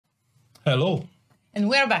Hello. And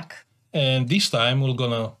we're back. And this time we're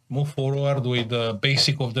gonna move forward with the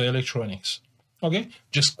basic of the electronics. Okay,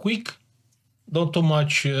 just quick, not too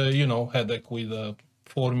much, headache with the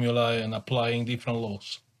formula and applying different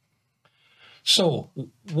laws. So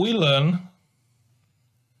we learn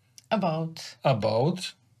About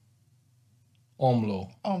Ohm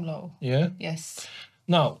law. Ohm law. Yeah. Yes.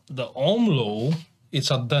 Now the Ohm law,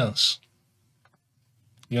 it's a dance.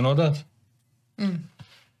 You know that?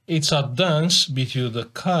 It's a dance between the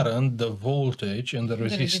current, the voltage, and the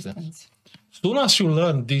resistance. Soon as you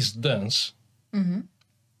learn this dance,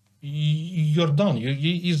 you're done.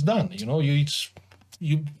 It's done.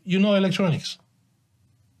 You know electronics.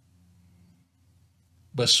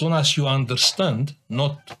 But as soon as you understand,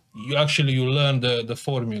 you learn the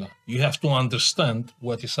formula. You have to understand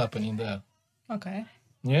what is happening there. Okay.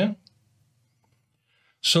 Yeah.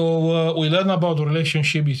 So we learn about the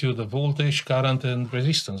relationship between the voltage, current, and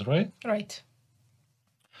resistance, right? Right.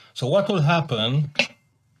 So what will happen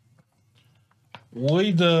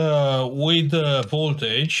with the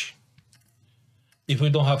voltage if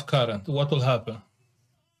we don't have current? What will happen?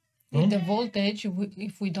 With the voltage,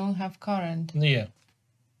 if we don't have current. Yeah.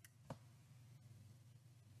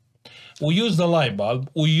 We use the light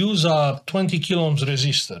bulb. We use a 20 kilo ohms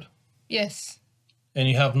resistor. Yes. And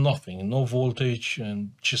you have nothing, no voltage,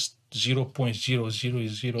 and just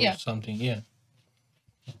 0.000 something. Yeah.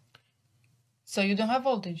 So you don't have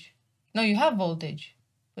voltage? No, you have voltage,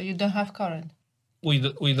 but you don't have current.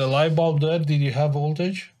 With the light bulb there, did you have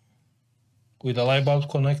voltage? With the light bulb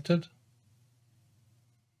connected?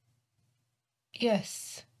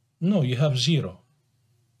 Yes. No, you have zero.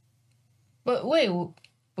 But wait,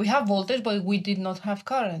 we have voltage, but we did not have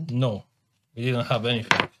current. No, we didn't have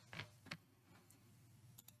anything.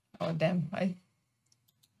 Oh damn! I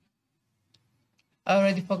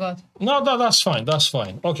already forgot. No, that's fine. That's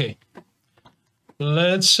fine. Okay.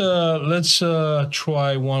 Let's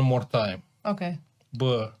try one more time. Okay.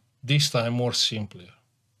 But this time more simpler.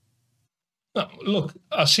 Now, look,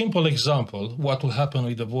 a simple example. What will happen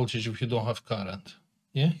with the voltage if you don't have current?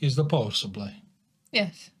 Yeah, is the power supply.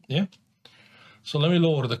 Yes. Yeah. So let me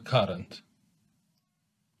lower the current.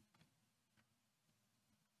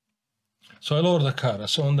 So I lower the current.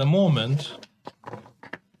 So in the moment,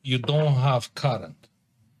 you don't have current.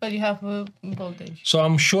 But you have voltage. So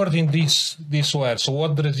I'm shorting this wire. So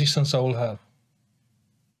what the resistance I will have?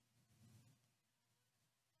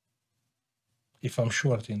 If I'm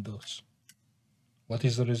shorting those, what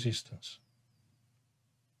is the resistance?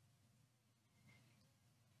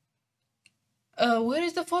 Where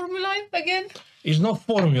is the formula again? It's not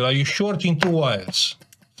formula. You're shorting two wires.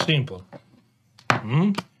 Simple.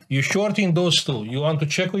 You're shorting those two. You want to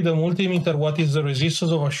check with the multimeter what is the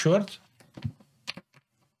resistance of a short?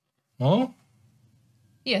 No?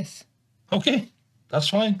 Yes. Okay, that's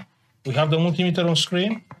fine. We have the multimeter on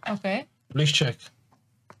screen. Okay. Please check.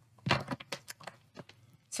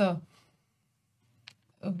 So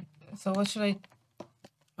what should I?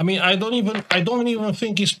 I mean, I don't even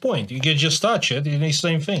think it's point. You can just touch it, and it's the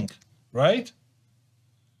same thing, right?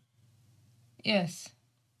 Yes.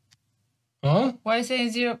 Huh? Why is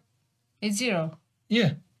it zero? It's zero.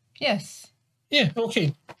 Yeah. Yes. Yeah.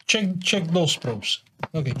 Okay. Check those probes.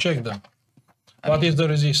 Okay, check them. What is the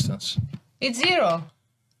resistance? It's zero.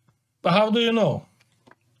 But how do you know?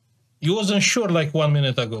 You wasn't sure like 1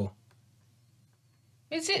 minute ago.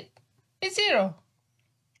 It's zero.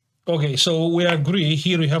 Okay, so we agree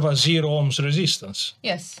here we have a 0 ohms resistance.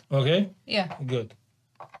 Yes. Okay? Yeah. Good.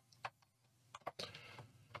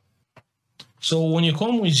 So when you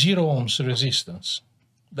come with 0 ohms resistance,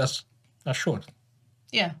 that's a short.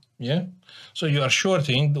 Yeah. Yeah? So we are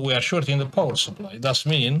shorting the power supply. That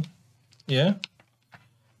means, yeah,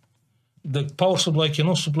 the power supply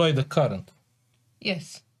cannot supply the current.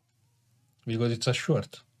 Yes. Because it's a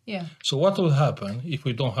short. Yeah. So what will happen if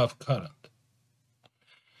we don't have current?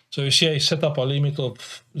 So you see I set up a limit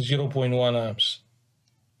of 0.1 amps.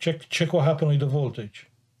 Check what happened with the voltage.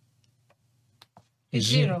 It's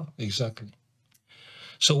zero. Exactly.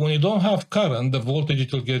 So when you don't have current, the voltage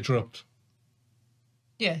it will get dropped.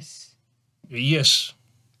 Yes. Yes.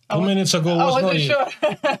 2 minutes ago was I not wasn't sure.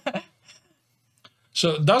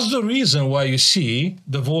 So that's the reason why you see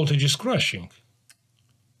the voltage is crashing.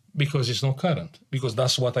 Because it's no current. Because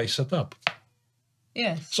that's what I set up.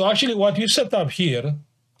 Yes. So actually what you set up here,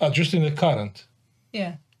 adjusting the current,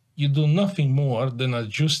 yeah, you do nothing more than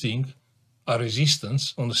adjusting a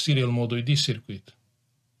resistance on the serial mode with this circuit.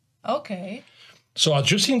 Okay. So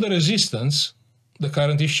adjusting the resistance, the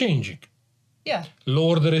current is changing. Yeah.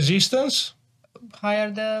 Lower the resistance.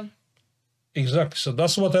 Higher the... Exactly. So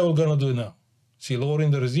that's what I'm going to do now. See, lowering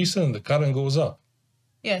the resistance, the current goes up,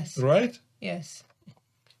 Yes. right? Yes.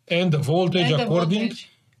 And the voltage And the according voltage.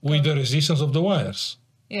 with the resistance of the wires.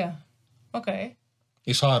 Yeah. Okay.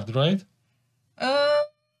 It's hard, right? Uh,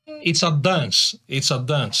 It's a dance. It's a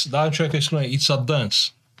dance. I'll try to explain. It's a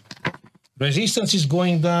dance. Resistance is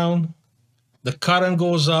going down. The current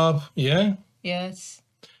goes up. Yeah. yes.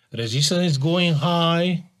 Resistance is going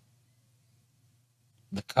high.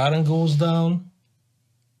 The current goes down.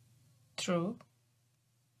 True.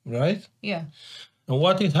 Right? Yeah. And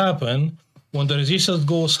what it happen when the resistance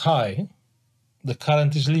goes high, the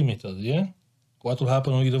current is limited. Yeah. What will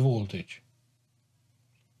happen with the voltage?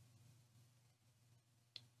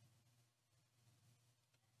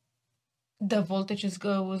 The voltages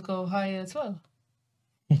would go high as well.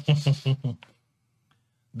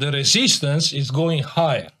 The resistance is going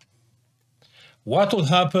higher. What will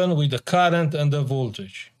happen with the current and the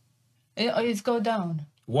voltage? It's go down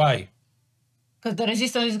Why? because the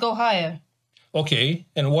resistance go higher. Okay,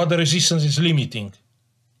 and what the resistance is limiting?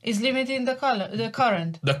 It's limiting the current.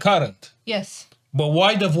 The current. Yes. But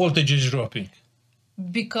why the voltage is dropping?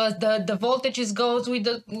 Because the voltages goes with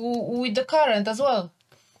the current as well.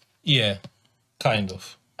 Yeah, kind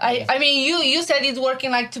of. I mean you said it's working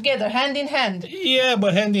like together, hand in hand. Yeah,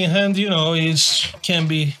 but hand in hand, can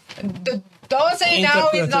be. Don't say now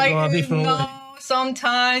it's Interpreted on a like different no. way.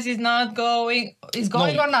 Sometimes it's not going. It's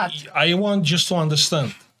going No, or not. I want just to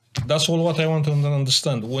understand. That's all what I want to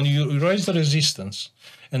understand. When you raise the resistance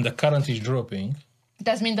and the current is dropping,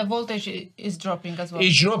 That means the voltage is dropping as well.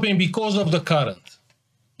 it's dropping because of the current.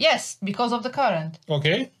 Yes, because of the current.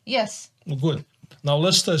 Okay? Yes. Good. Now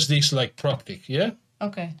let's test this like practic, yeah?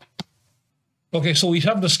 Okay. Okay, so we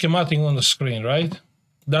have the schematic on the screen, right?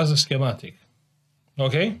 That's the schematic.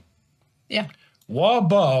 Okay? Yeah. What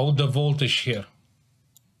about the voltage here?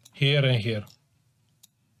 Here and here.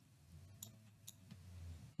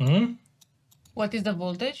 What is the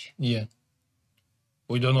voltage? Yeah.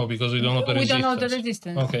 We don't know because we don't know the We resistance. don't know the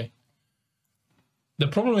resistance. Okay. The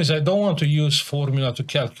problem is I don't want to use formula to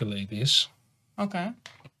calculate this Okay.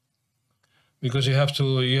 because you have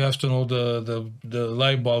to know the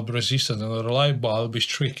light bulb resistance, and the light bulb is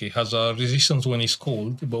tricky. It has a resistance when it's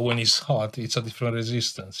cold, but when it's hot, it's a different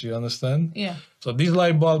resistance. You understand? Yeah. So this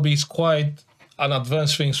light bulb is quite an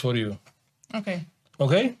advanced thing for you. Okay.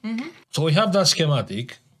 Okay? So we have that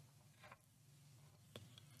schematic.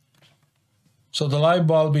 So the light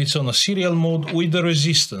bulb is on a serial mode with the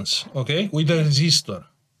resistance, okay? With the resistor.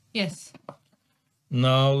 Yes.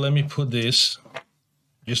 Now let me put this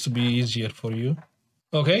just to be easier for you.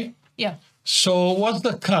 Okay? Yeah. So what's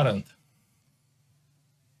the current?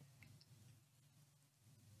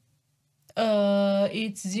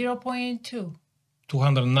 It's 0.2.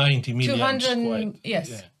 290 milliamps. 200. Quite. Yes.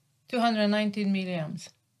 Yeah. 219 milliamps.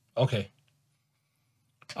 Okay.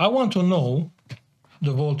 I want to know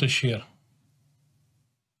the voltage here.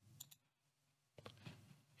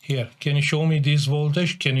 Here, can you show me this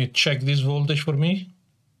voltage? Can you check this voltage for me?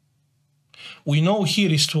 We know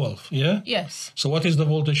here is 12, yeah? Yes. So what is the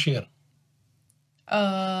voltage here?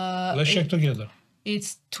 Let's check together.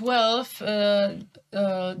 It's 12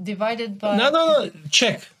 divided by. No.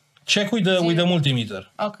 Check. Check with the multimeter.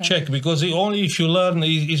 Okay. Check, because only if you learn,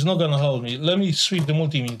 it's not gonna help me. Let me switch the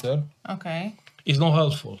multimeter. Okay. It's not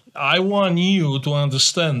helpful. I want you to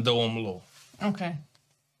understand the Ohm law, Okay.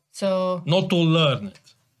 So. not to learn it.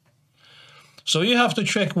 So you have to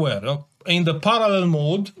check where in the parallel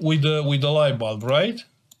mode with the light bulb, right?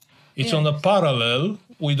 It's on the parallel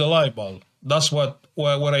with the light bulb. That's where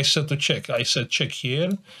I said to check. I said check here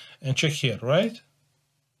and check here, right?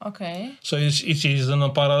 Okay. So it is in a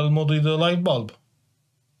parallel mode with the light bulb.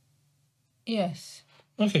 Yes.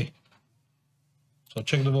 Okay. So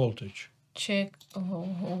check the voltage. Check.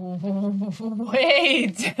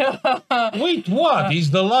 Wait. Wait, what? It's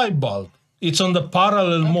the light bulb. It's on the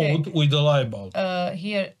parallel mode with the light bulb.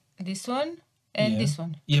 Here, this one and this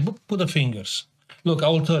one. Yeah, but put the fingers. Look, I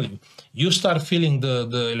will tell you. You start feeling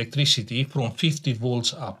the electricity from 50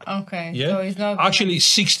 volts up. Okay. Yeah. So it's not. Actually,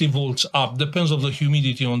 60 volts up. Depends on the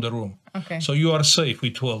humidity on the room. Okay. So you are safe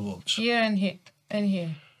with 12 volts. Here and here and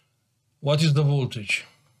here. What is the voltage?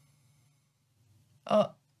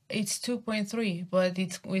 It's 2.3, but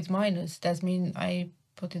it's with minus. That means I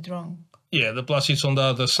put it wrong. Yeah, the plus is on the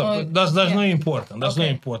other side. That's not important. That's not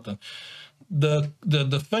important.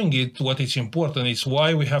 The thing is, what is important is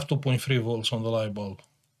why we have 2.3 volts on the light bulb.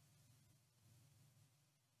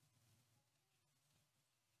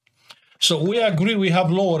 So we agree we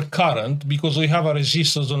have lower current because we have a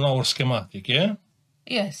resistance on our schematic, yeah?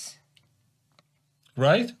 Yes.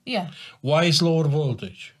 Right? Yeah. Why is lower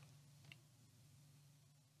voltage?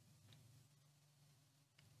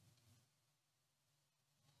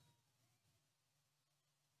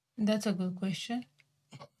 That's a good question.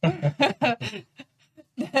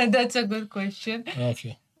 That's a good question.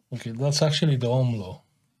 Okay. Okay, that's actually the Ohm law.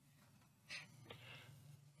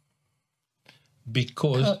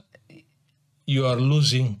 Because you are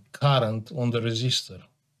losing current on the resistor.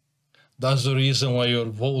 That's the reason why your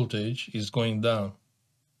voltage is going down.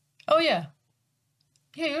 Oh, yeah.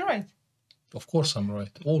 Yeah, you're right. Of course I'm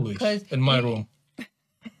right. Always. 'Cause In my room.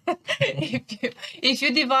 if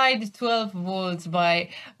you divide 12 volts by,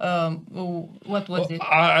 what was it?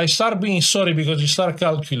 I start being sorry because you start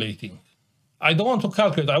calculating. I don't want to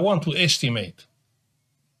calculate. I want to estimate.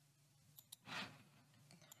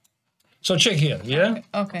 So check here, yeah?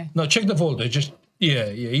 Okay. No, check the voltage. Just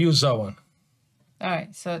use that one. All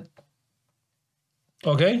right. So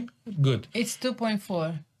Okay, good. it's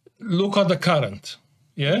 2.4. Look at the current,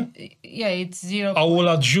 yeah? Yeah, it's 0. I will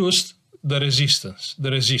adjust the resistance, the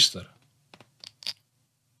resistor.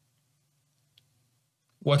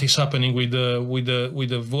 What is happening with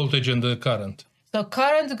the voltage and the current? So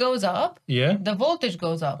current goes up. Yeah. The voltage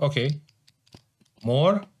goes up. Okay.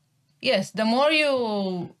 More. Yes, the more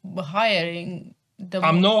you hiring,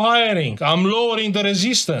 I'm not hiring. I'm lowering the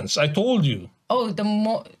resistance. I told you. Oh, the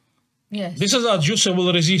more. Yes. This is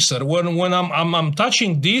adjustable resistor. When I'm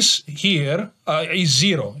touching this here, is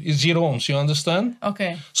zero. Is 0 ohms. You understand?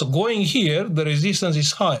 Okay. So going here, the resistance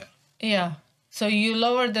is higher. Yeah. So you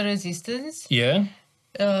lower the resistance. Yeah.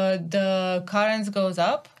 The current goes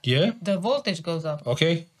up. Yeah. The voltage goes up.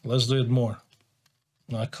 Okay. Let's do it more.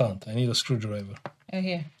 No, I can't. I need a screwdriver.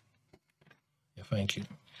 Here. Yeah, thank you.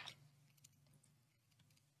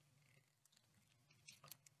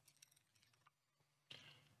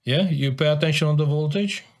 Yeah, you pay attention on the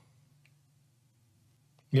voltage?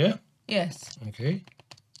 Yeah? Yes. Okay.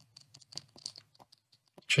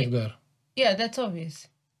 Check there. Yeah, that's obvious.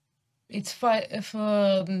 It's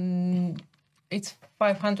it's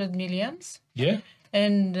 500 milliamps. Yeah?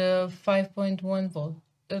 And 5.1 volt.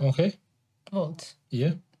 Okay. Volts.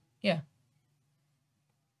 Yeah? Yeah.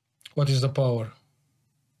 What is the power?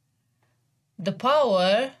 The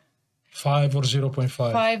power. 5 or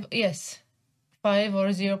 0.5? 5, yes. 5 or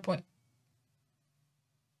 0.5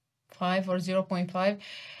 or 0.5.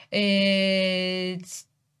 It's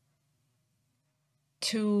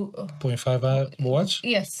 2.5 watts?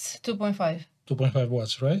 Yes, 2.5. 2.5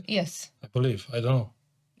 watts, right? Yes. I believe. I don't know.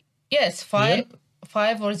 Yes, 5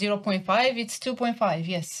 or 0.5, it's 2.5,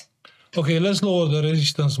 yes. Okay, let's lower the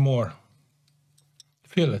resistance more.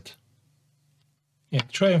 Feel it. Yeah,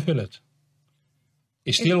 try and feel it.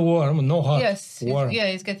 It's still warm, no hot. Yes, warm.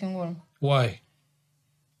 It's getting warm. Why?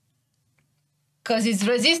 Because it's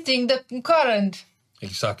resisting the current.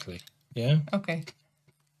 Exactly. Yeah? Okay.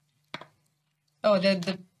 Oh,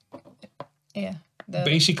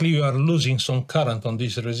 Basically, you are losing some current on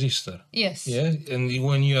this resistor. Yes. Yeah? And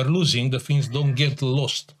when you are losing, the things don't get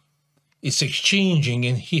lost. It's exchanging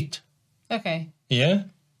in heat. Okay. Yeah?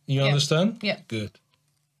 You understand? Yeah. Good.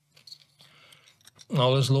 Now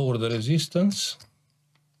let's lower the resistance.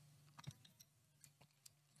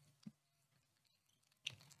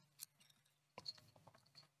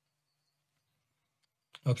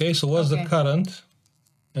 Okay, so what's the current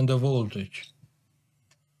and the voltage?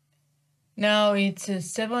 Now it's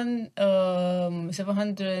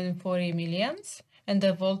 740 milliamps, and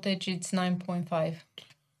the voltage is 9.5.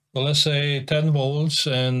 Well, let's say 10 volts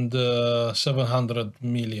and 700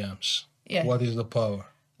 milliamps. Yeah. What is the power?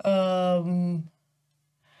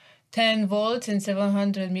 10 volts and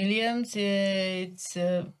 700 milliamps, it's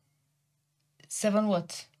 7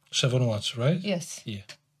 watts. 7 watts, right? Yes. Yeah.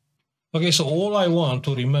 Okay, so all I want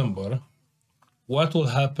to remember, what will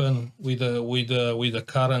happen with the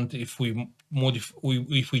current if we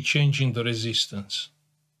change in the resistance?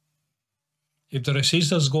 If the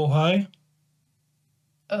resistance go high,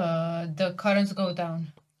 the currents go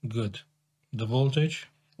down. good. The voltage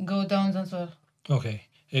go down as well. Okay.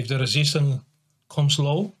 If the resistance comes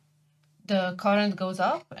low, The current goes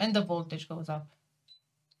up and the voltage goes up.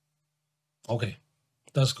 okay,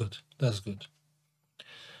 that's good. That's good.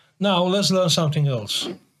 Now let's learn something else.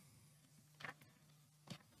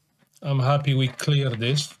 I'm happy we cleared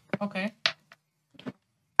this. Okay.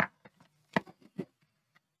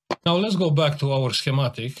 Now let's go back to our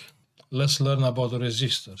schematic. Let's learn about the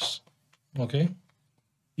resistors. Okay?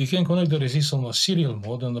 You can connect the resistor on the serial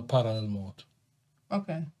mode and the parallel mode.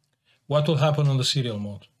 Okay. What will happen on the serial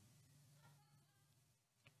mode?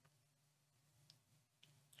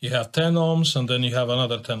 You have 10 ohms and then you have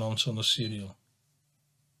another 10 ohms on the serial.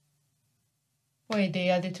 Wait, they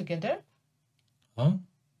added together? Huh?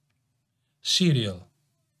 Serial.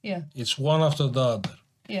 Yeah. It's one after the other.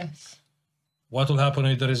 Yes. What will happen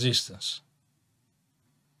with the resistance?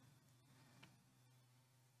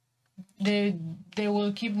 they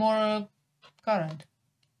will keep more current.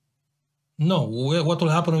 No, what will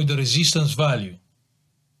happen with the resistance value?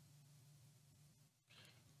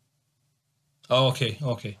 Oh, okay.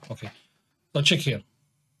 So check here.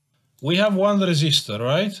 We have one resistor,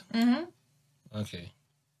 right? Mm-hmm. Okay.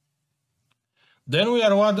 Then we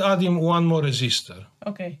are adding one more resistor.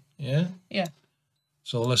 Okay. Yeah? Yeah.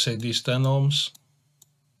 So let's say these 10 ohms.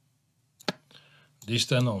 These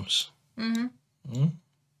 10 ohms. Mm-hmm.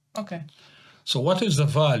 Okay. So what is the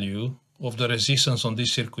value of the resistance on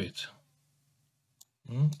this circuit?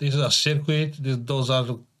 This is a circuit. Those are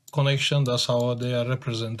the connection. That's how they are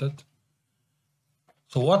represented.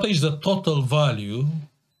 So what is the total value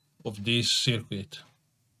of this circuit?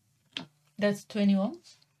 That's 20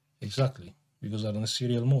 ohms? Exactly, because they're in a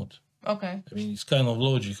serial mode. Okay. I mean, it's kind of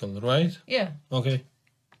logical, right? Yeah. Okay.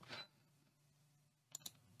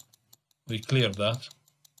 We cleared that.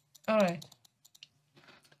 All right.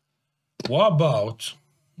 What about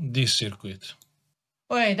this circuit?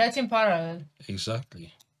 Wait, that's in parallel.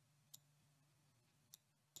 Exactly.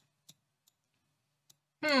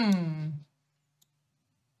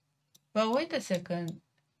 But wait a second.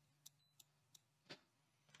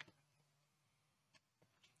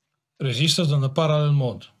 Resistors in the parallel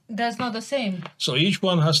mode. That's not the same. So each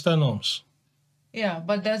one has 10 ohms. Yeah,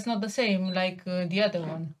 but that's not the same like the other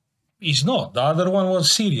one. It's not. The other one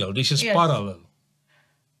was serial. This is Yes. parallel.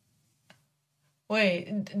 Wait,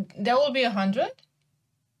 that will be 100?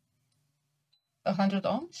 100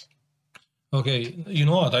 ohms? Okay, you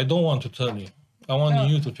know what? I don't want to tell you. I want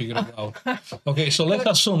you to figure it out. Okay, so let's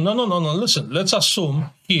assume. No. Listen. Let's assume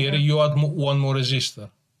here you add one more resistor.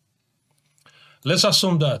 Let's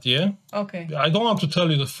assume that, yeah? Okay. I don't want to tell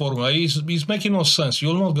you the formula. It's making no sense.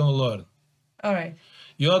 You're not going to learn. All right.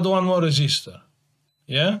 You add one more resistor,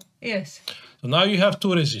 yeah? Yes. So now you have two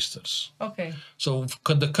resistors. Okay. So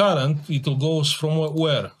the current, it will goes from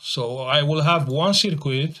where? So I will have one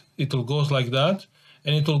circuit, it will goes like that,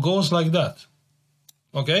 and it will goes like that.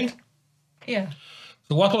 Okay? Yeah.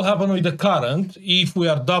 So what will happen with the current if we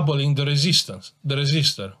are doubling the resistance, the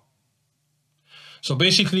resistor? So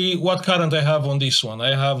basically, what current I have on this one?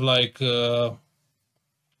 I have like 100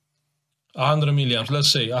 milliamps,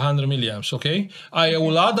 let's say 100 milliamps, okay? I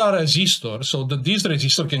will add a resistor so that this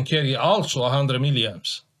resistor can carry also 100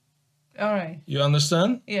 milliamps. All right. You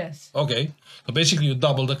understand? Yes. Okay. So basically, you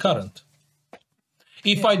double the current.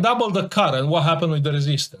 If I double the current, what happened with the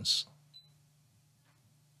resistance?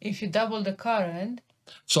 If you double the current.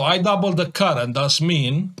 So I double the current, that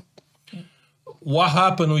means what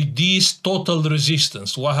happened with this total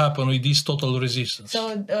resistance? What happened with this total resistance?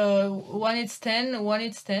 So one is 10, one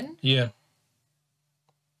is 10? Yeah.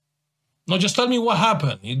 No, just tell me what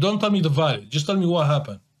happened. You don't tell me the value. Just tell me what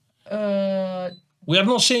happened. We are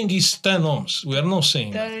not saying it's 10 ohms. We are not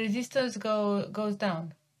saying the that. resistance goes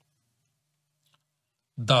down.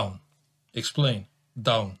 Down. Explain.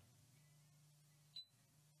 Down.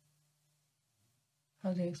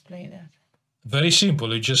 How do you explain that? Very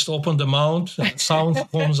simple. You just open the mouth and sound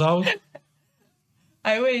comes out.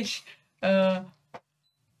 I wish. But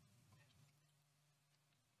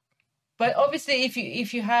obviously,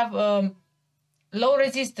 if you have low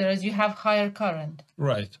resistors, you have higher current.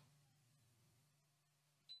 Right.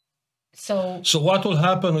 So what will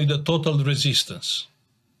happen with the total resistance?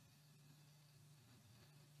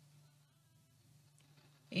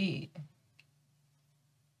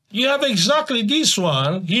 You have exactly this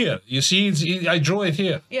one here. You see, I draw it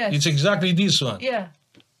here. Yes. It's exactly this one. Yeah.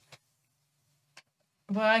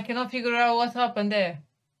 But I cannot figure out what happened there.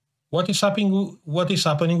 What is happening? What is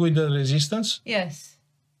happening with the resistance? Yes.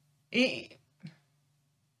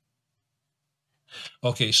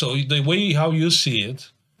 Okay, so the way how you see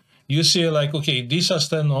it like, okay, this has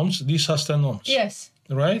 10 ohms, this has 10 ohms. Yes.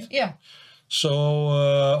 Right? Yeah. So,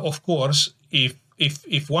 of course,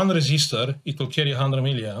 if one resistor, it will carry 100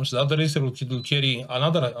 milliamps, the other resistor will carry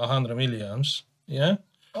another 100 milliamps, yeah?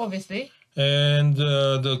 Obviously. And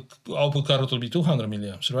the output current will be 200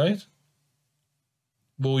 milliamps, right?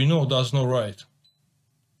 But we know that's not right.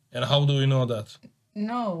 And how do we know that?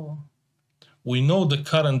 No. We know the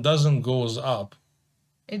current doesn't goes up.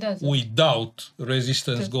 It doesn't. Without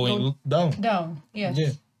resistance Just going down. Down, yes.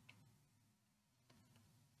 Yeah.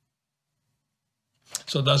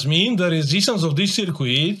 So that means the resistance of this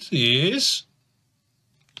circuit is...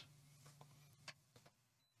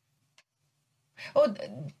 Oh,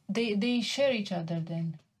 they share each other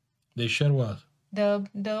then. They share what? The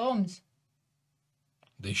ohms.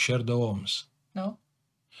 They share the ohms. No?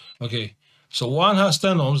 Okay. So one has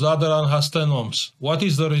 10 ohms, the other one has 10 ohms. What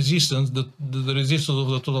is the resistance, the resistance of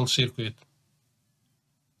the total circuit?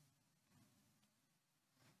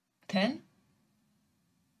 10?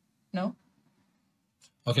 No?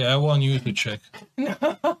 Okay, I want you to check. No.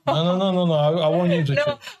 No. I want you to No,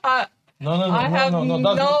 check. No. I have That's,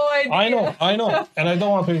 no idea. I know, and I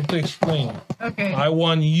don't want to explain. Okay. I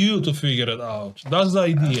want you to figure it out. That's the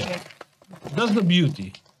idea. Okay. That's the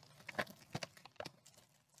beauty.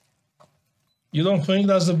 You don't think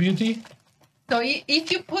that's the beauty? So if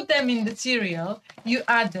you put them in the serial, you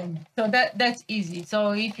add them. So that's easy.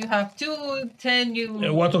 So if you have 2, 10,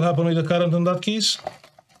 you... What will happen with the current in that case?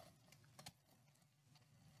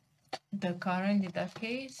 The current in that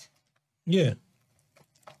case, Yeah.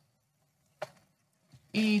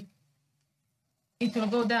 it will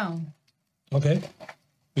go down. Okay.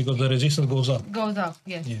 Because the resistance goes up. Goes up,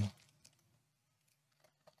 yes. Yeah.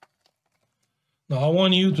 Now I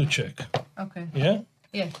want you to check. Okay. Yeah?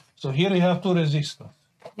 Yes. So here you have two resistors.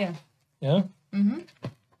 Yeah. Yeah? Mm-hmm.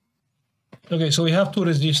 Okay, so we have two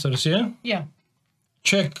resistors, yeah? Yeah.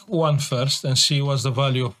 Check one first and see what's the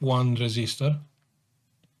value of one resistor.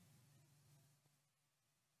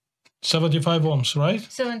 75 ohms, right?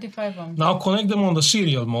 75 ohms. Now connect them on the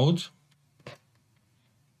serial mode.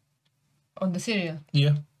 On the serial.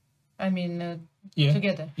 Yeah. I mean, Yeah.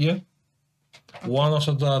 together. Yeah. Okay. One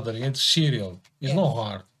after the other. It's serial. It's not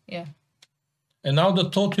hard. Yeah. And now the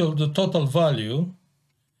total value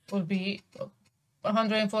will be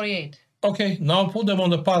 148. Okay, now put them on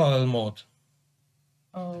the parallel mode.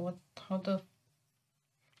 Oh, how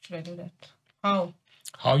should I do that? How?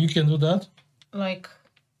 How you can do that? Like...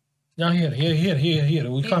 Now here.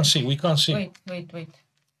 We can't see. Wait.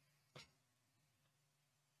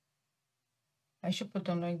 I should put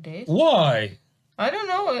them like this. Why? I don't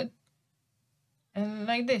know. And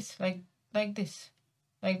like this, like this.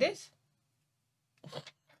 Like this?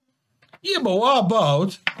 Yeah, but what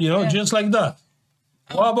about, just like that?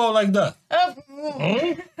 What about like that?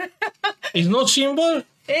 It's not simple?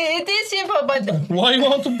 It is simple, but... Why you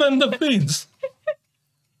want to bend the pins?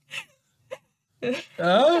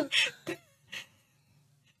 Huh?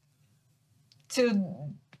 To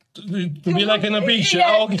be like in a picture.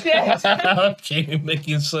 Yes, yes. Okay,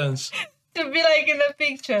 making sense. To be like in a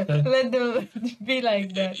picture. Let them be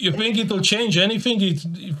like that. You think it will change anything if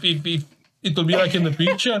it will be like in the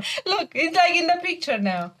picture? Look, it's like in the picture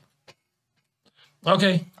now.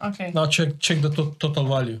 Okay. Okay. Now check the total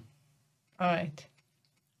value. All right.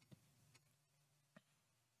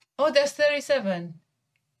 Oh, that's 37.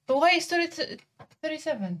 But why is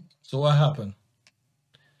 37? So what happened?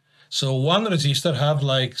 So one resistor have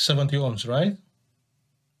like 70 ohms, right?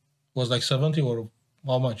 Was like 70 or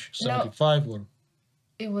how much? 75 or?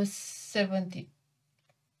 It was 70.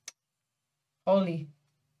 Only.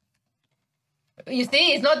 You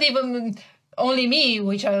see, it's not even only me,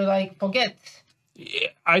 which I like forget. Yeah,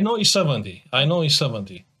 I know it's 70. It's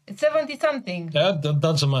 70. It's 70 something. Yeah, that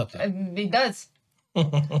doesn't matter. It does.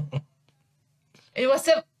 It was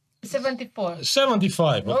 74.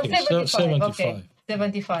 75. Okay. Oh, 75. 75. Okay.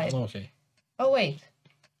 75. Okay. Oh, wait.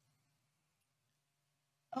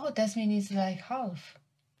 Oh, that means it's like half.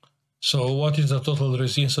 So what is the total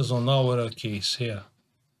resistance on our case here?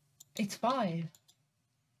 It's 5.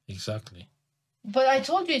 Exactly. But I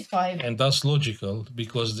told you it's 5. And that's logical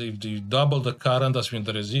because if you double the current, that's when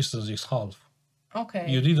the resistance is half. Okay.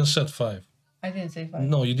 You didn't set 5. I didn't say 5.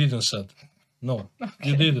 No, you didn't set. No,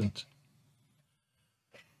 you didn't.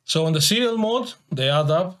 So on the serial mode, they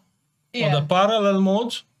add up. Yeah. On the parallel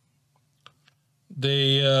mode,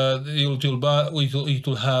 it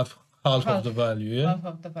will have half of the value. Yeah. Half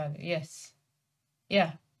of the value. Yes.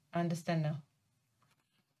 Yeah, I understand now.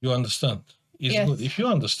 You understand? It's Yes. good. If you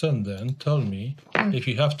understand, then tell me if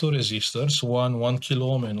you have two resistors, one 1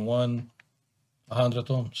 kilo ohm and one 100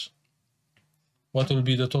 ohms, what will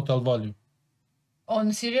be the total value?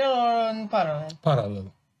 On serial or on parallel?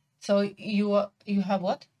 Parallel. So you have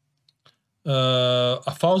what?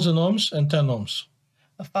 1,000 ohms and 10 ohms.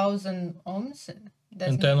 1,000 ohms?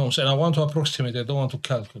 And 10 ohms. And I want to approximate. I don't want to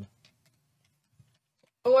calculate.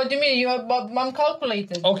 What do you mean? I'm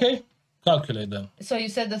calculated. Okay. Calculate them. So you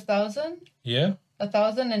said 1,000? Yeah.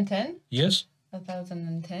 1,010? Yes.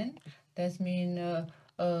 1,010. That means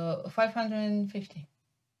 550.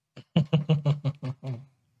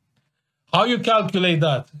 How you calculate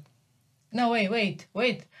that? No, wait.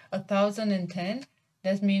 1,010.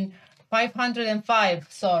 That means 505.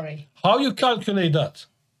 Sorry. How you calculate that?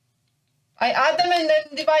 I add them and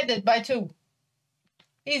then divide it by 2.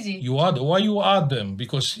 Easy. You add. Why you add them?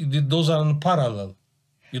 Because those are in parallel.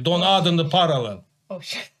 You don't add in the parallel. Oh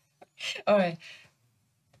shit. All right.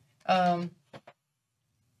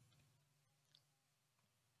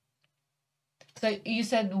 So you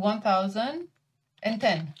said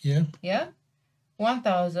 1,010. Yeah. Yeah.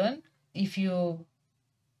 1000, if you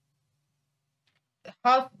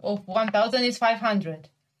half of 1000 is 500,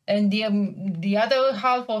 and the other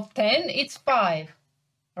half of 10 it's 5,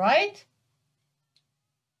 right?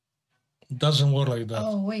 It doesn't work like that.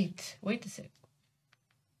 Oh, wait a sec.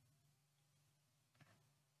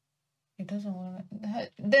 It doesn't work like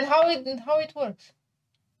that. Then how it works?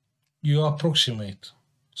 You approximate.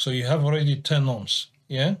 So you have already 10 ohms.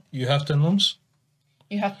 Yeah, you have 10 ohms.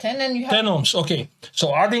 You have 10 and you have 10 ohms. Okay.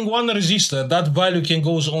 So adding one resistor, that value can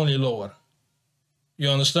goes only lower. You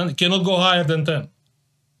understand? It cannot go higher than 10.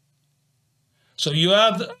 So you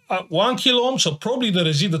add 1 kilo ohm, so probably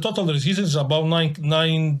the total resistance is about 9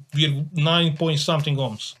 point something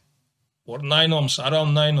ohms. Or 9 ohms,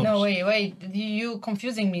 around 9 ohms. No, wait. You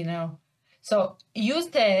confusing me now. So you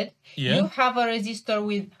said you have a resistor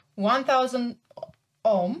with 1000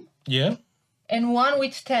 ohm. Yeah. And one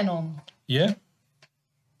with 10 ohm. Yeah.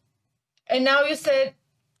 And now you said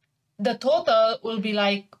the total will be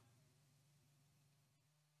like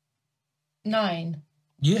 9.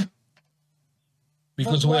 Yeah.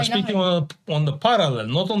 Because we're speaking on the parallel,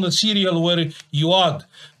 not on the serial where you add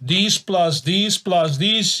this plus this plus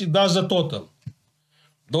this, it does the total.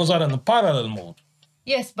 Those are in the parallel mode.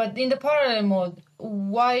 Yes, but in the parallel mode,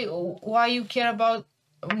 why you care about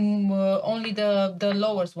only the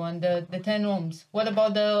lowest one, the 10 ohms? What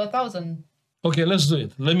about the 1000? Okay, let's do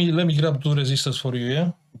it. Let me grab 2 resistors for you,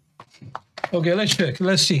 yeah? Okay, let's check.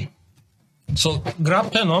 Let's see. So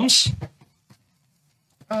grab 10 ohms.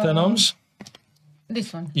 10 ohms.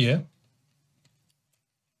 This one. Yeah.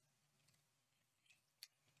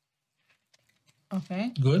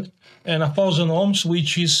 Okay. Good. And 1000 ohms,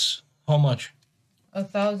 which is how much?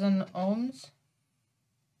 1000 ohms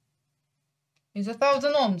is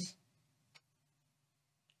 1000 ohms.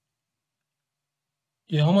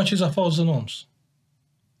 Yeah, how much is 1000 ohms?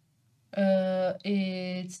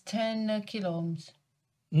 It's 10 kilo ohms.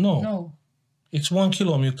 No. No. It's 1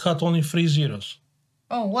 kilo ohm. You cut only 3 zeros.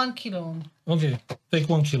 Oh, 1 kilo ohm. Okay, take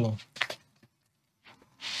 1 kilo.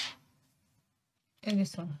 And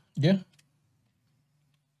this one. Yeah.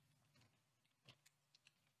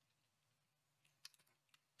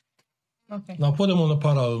 Okay. Now put them on the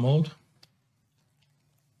parallel mode.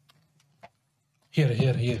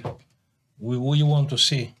 Here. We want to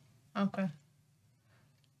see. Okay.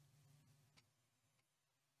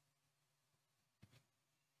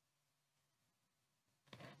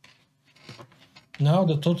 Now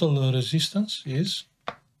the total resistance is...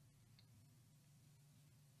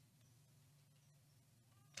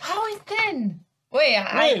 How is 10? Wait,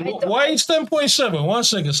 why is 10.7? 1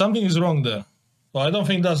 second, something is wrong there. Well, I don't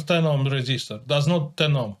think that's 10 ohm resistor. That's not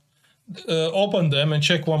 10 ohm. Open them and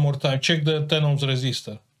check one more time. Check the 10 ohms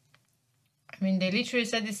resistor. I mean, they literally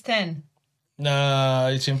said it's 10. Nah,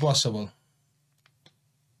 it's impossible.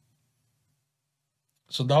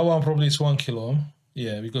 So that one probably is 1 kilo ohm.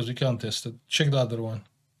 Yeah, because we can't test it. Check the other one.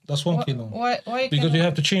 That's 1 kilo ohm. Why because you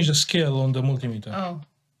have to change the scale on the multimeter. Oh.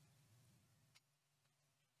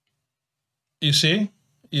 You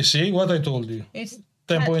see what I told you? It's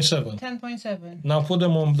 10.7. 10.7. Now put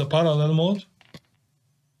them on the parallel mode.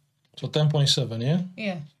 So 10.7, yeah?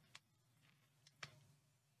 Yeah.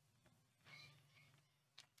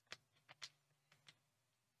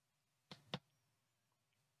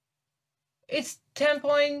 It's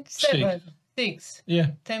 10.7. 6. Yeah.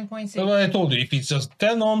 10.6. That's what I told you. If it's just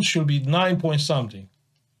 10 ohms, should be 9 point something.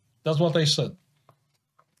 That's what I said.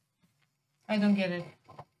 I don't get it.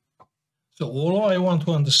 So all I want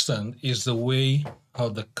to understand is the way how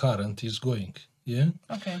the current is going. Yeah?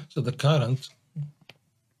 Okay. So the current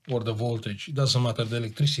or the voltage, it doesn't matter, the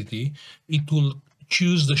electricity, it will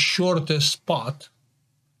choose the shortest path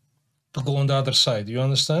to go on the other side. You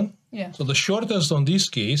understand? Yeah. So the shortest on this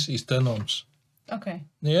case is 10 ohms. Okay.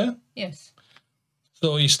 Yeah? Yes.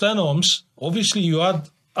 So it's 10 ohms. Obviously, you add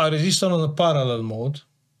a resistor on the parallel mode,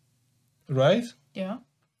 right? Yeah.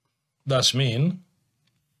 That's mean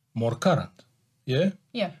more current. Yeah?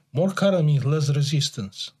 Yeah. More current means less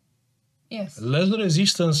resistance. Yes. Less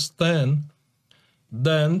resistance than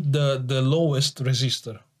the lowest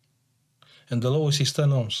resistor. And the lowest is 10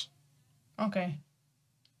 ohms. Okay.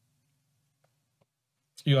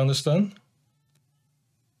 You understand?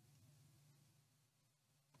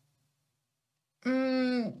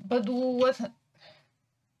 But what?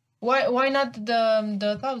 Why not the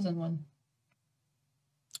 1000 one?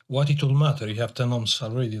 What it will matter? You have 10 ohms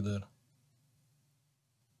already there.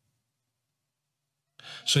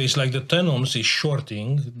 So it's like the 10 ohms is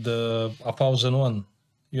shorting the 1001.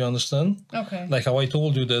 You understand? Okay. Like how I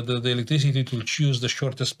told you that the electricity will choose the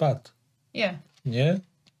shortest path. Yeah. Yeah?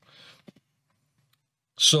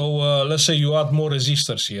 So let's say you add more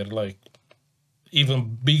resistors here, like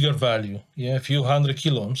even bigger value. Yeah, a few hundred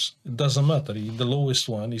kilo ohms. It doesn't matter. The lowest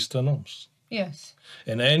one is 10 ohms. Yes.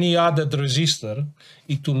 And any added resistor,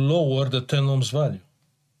 it will lower the 10 ohms value.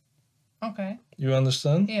 Okay. You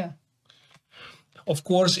understand? Yeah. Of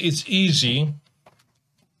course, it's easy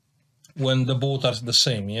when the both are the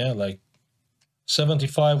same. Yeah, like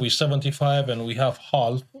 75 with 75, and we have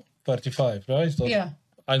half 35, right? So Yeah.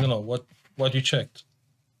 I don't know what you checked.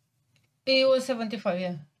 It was 75.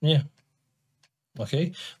 Yeah. Yeah.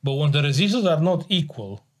 Okay. But when the resistors are not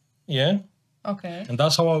equal, yeah. Okay. And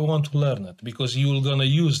that's how I want to learn it, because you're gonna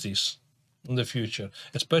use this in the future,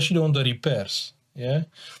 especially on the repairs. Yeah.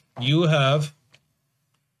 You have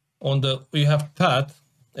path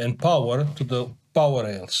and power to the power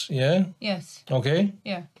rails. Yeah. Yes. Okay.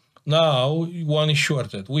 Yeah. Now one is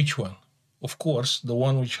shorted. Which one? Of course, the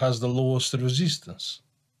one which has the lowest resistance.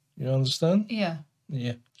 You understand? Yeah.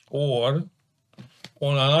 Yeah. Or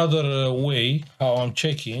on another way, how I'm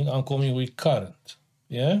checking, I'm coming with current.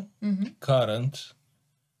 Yeah? Mm-hmm. Current.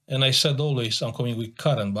 And I said always I'm coming with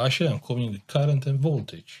current, but actually I'm coming with current and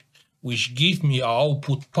voltage, which give me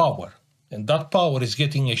output power. And that power is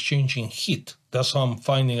getting exchanged in heat. That's how I'm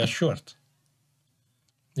finding a short.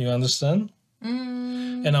 You understand?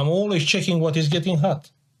 Mm, And I'm always checking what is getting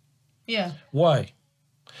hot. yeah. Why?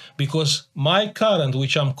 Because my current,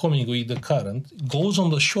 which I'm coming with the current, goes on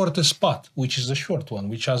the shortest spot, which is the short one,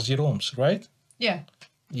 which has 0 ohms, right? Yeah.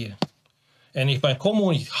 Yeah. And if I come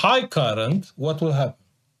with high current, what will happen?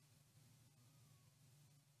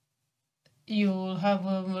 You'll have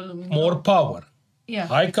More power. Yeah.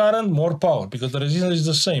 High current, more power, because the resistance is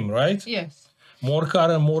the same, right? Yes. More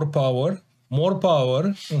current, more power. More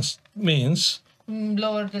power means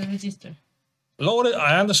Lower the resistor. lower.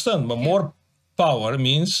 I understand, but more power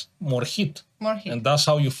means more heat. More heat. And that's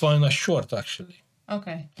how you find a short, actually.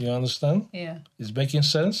 Okay. You understand? Yeah. It's making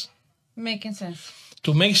sense? Making sense.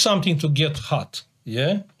 To make something to get hot,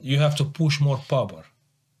 yeah, you have to push more power.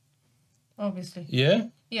 Obviously. Yeah?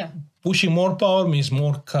 Yeah. Pushing more power means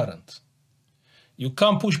more current. You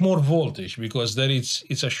can't push more voltage because there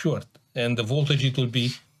it's a short, and the voltage, it will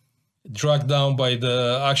be dragged down by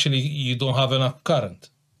actually you don't have enough current.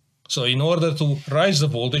 So in order to rise the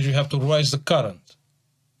voltage, you have to rise the current.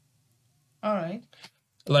 All right.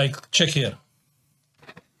 Like, check here.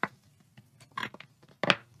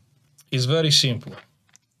 It's very simple.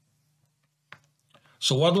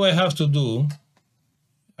 So what do I have to do?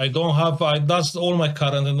 That's all my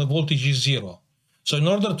current, and the voltage is 0. So in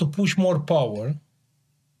order to push more power,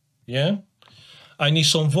 yeah, I need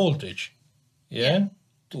some voltage, yeah,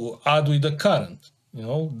 to add with the current. You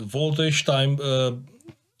know, the voltage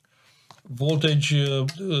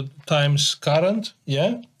times current,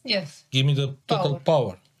 yeah. Yes. Give me the total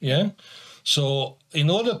power, yeah. So in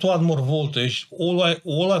order to add more voltage, all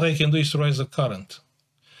that I can do is to raise the current.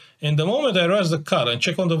 And the moment I raise the current,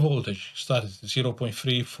 check on the voltage. Start at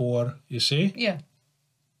 0.34, you see? Yeah.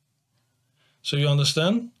 So you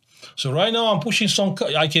understand? So right now I'm pushing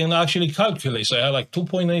I can actually calculate. So I have like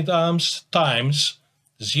 2.8 amps times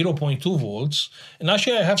 0.2 volts. And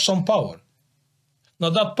actually I have some power.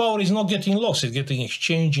 Now that power is not getting lost. It's getting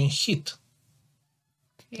exchanged in heat.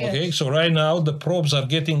 Yes. Okay, so right now the probes are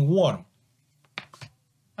getting warm.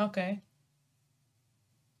 Okay.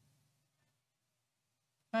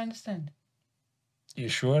 I understand. You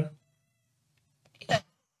sure? Yeah.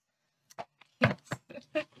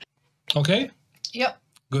 Okay? Yep.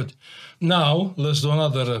 Good. Now let's do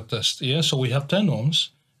another test. Yeah, so we have 10 ohms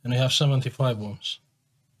and we have 75 ohms.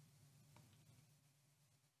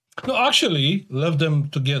 No, actually, left them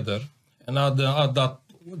together and add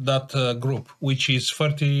that group, which is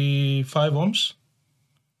 35 ohms.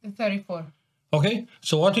 34. Okay.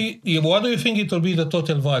 So what do you think it will be the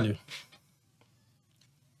total value?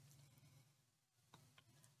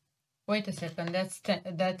 Wait a second.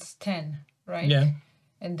 That's 10, right? Yeah.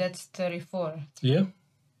 And that's 34. Yeah.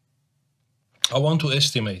 I want to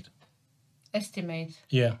estimate. Estimate.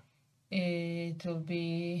 Yeah. It will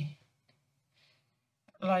be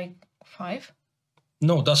like 5.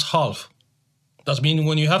 No, that's half. That means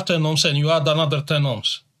when you have 10 ohms and you add another 10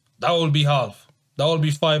 ohms, that will be half. That will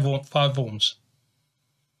be 5 ohms.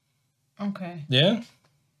 Okay. Yeah?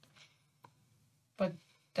 But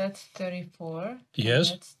that's 34.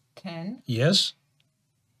 Yes. That's 10. Yes.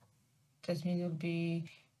 That means it will be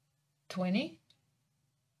 20.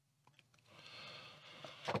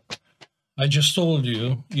 I just told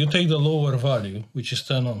you, you take the lower value, which is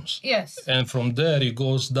 10 ohms. Yes. And from there, it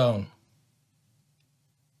goes down.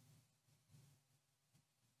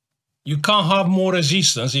 You can't have more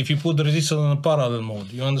resistance if you put the resistance in a parallel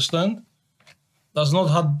mode. You understand? That's not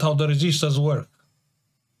how the resistors work.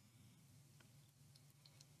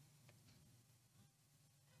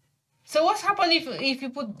 So what's happened if you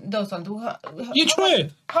put those on? You try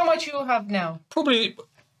it. How much you have now? Probably,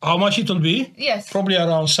 how much it will be? Yes. Probably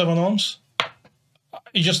around 7 ohms.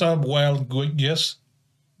 It's just a wild guess.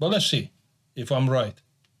 But let's see if I'm right.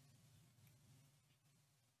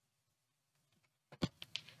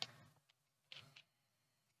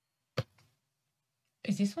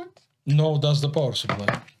 Is this one? No, that's the power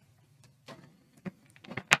supply.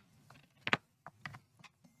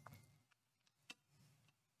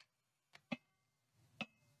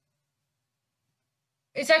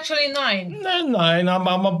 It's actually 9. 9.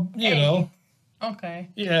 I'm you know. Okay.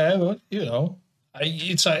 Yeah, but you know,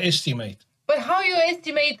 it's an estimate. But how you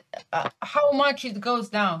estimate how much it goes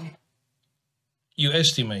down? You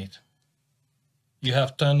estimate. You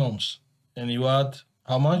have 10 ohms, and you add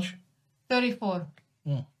how much? 34.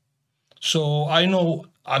 So I know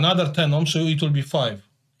another 10 ohms, so it will be 5.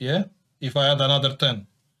 Yeah, if I add another 10.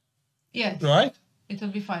 Yes. Right? It will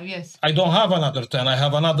be 5. Yes. I don't have another 10. I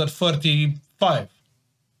have another 35.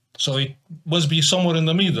 So it must be somewhere in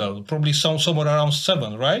the middle, probably somewhere around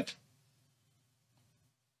 7, right?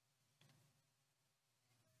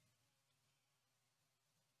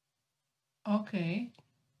 Okay.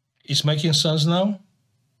 It's making sense now?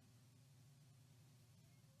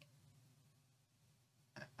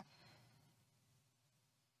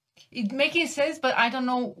 It's making sense, but I don't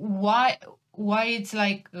know why it's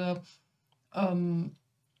like Why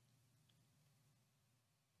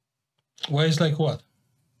is like what?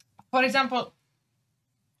 for example,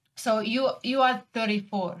 so you are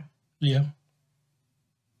 34. Yeah.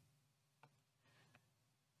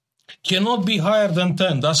 Cannot be higher than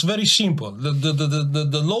 10. That's very simple.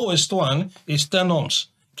 The lowest one is 10 ohms.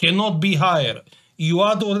 Cannot be higher. You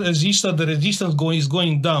add a resistor, the resistance is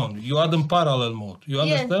going down. You add in parallel mode. You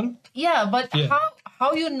understand? Yeah, but Yeah.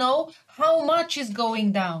 how you know how much is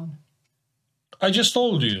going down? I just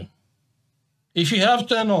told you. If you have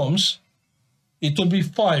 10 ohms, it will be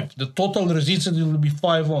 5. The total resistance will be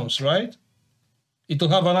 5 ohms, right? It will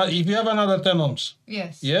have another. If you have another 10 ohms.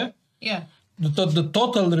 Yes. Yeah. Yeah. The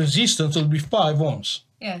total resistance will be 5 ohms.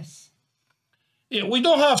 Yes. Yeah, we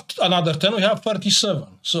don't have another 10. We have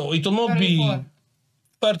 37. So it will not 34. be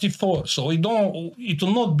 34. So it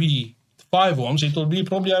will not be 5 ohms. It will be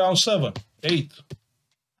probably around 7, 8.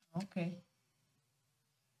 Okay.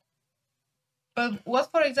 But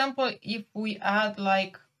what, for example, if we add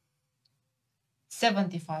like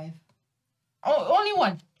 75? Oh, only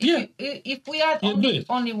one. If we add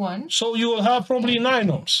only one. So you will have probably 9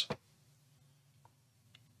 ohms.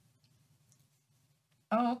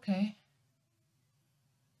 Oh, okay.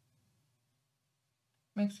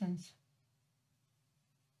 Makes sense.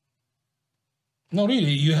 No,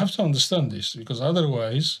 really, you have to understand this, because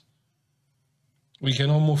otherwise we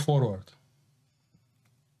cannot move forward.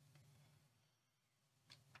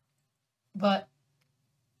 But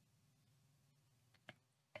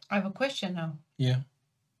I have a question now. Yeah.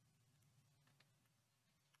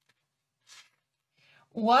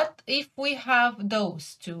 What if we have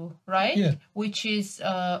those two, right? Yeah. Which is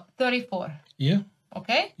 34. Yeah.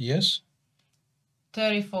 Okay? Yes.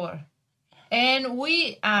 34. And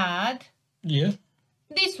we add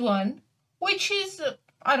this one, which is,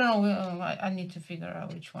 I don't know, I need to figure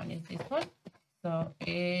out which one is this one. So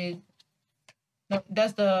no,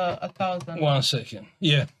 that's the 1,000. 1 second.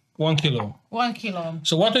 Yeah, 1 kilo. 1 kilo.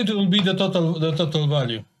 So what it will be the total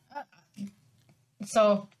value?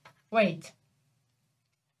 So wait.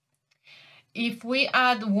 If we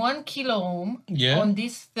add 1 kilo ohm on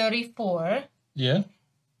this 34,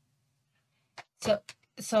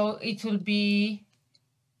 so it will be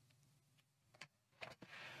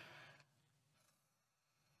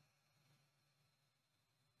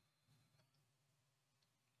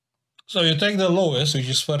So you take the lowest, which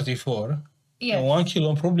is 34. Yes. And 1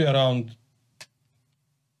 kilo, probably around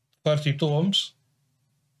 32 ohms.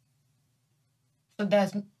 So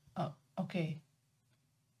that's okay.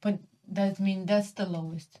 But that means that's the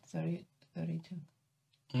lowest, 32.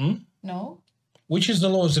 No? Which is the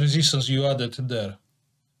lowest resistance you added there?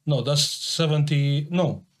 No, that's 70.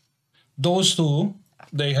 No. Those two,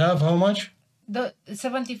 they have how much? The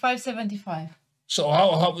 75. So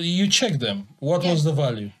how you check them? What was the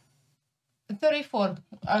value? 34.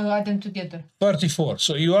 I'll add them together. 34.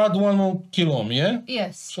 So you add 1 more kilo ohm, yeah?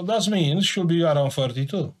 Yes. So that means it should be around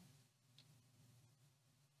 32.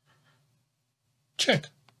 Check.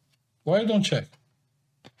 Why don't check?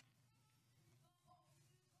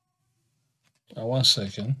 1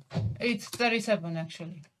 second. It's 37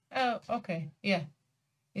 actually. Oh, okay. Yeah.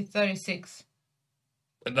 It's 36.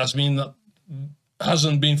 That means that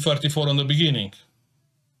hasn't been 34 in the beginning.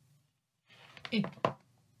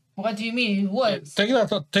 What do you mean? It was. Take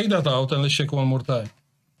that out and let's check one more time.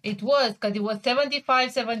 It was, because it was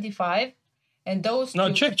 75, 75, and those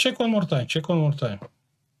No, two. check one more time. Check one more time.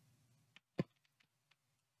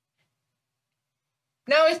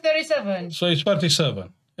 Now it's 37. So it's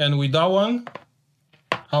 37. And with that one,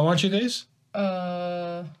 how much it is?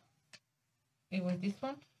 It was this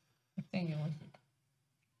one? I think it was.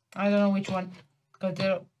 I don't know which one. Because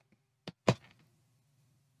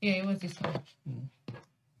yeah, it was this one.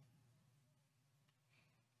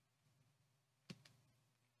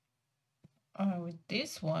 With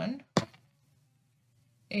this one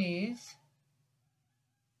is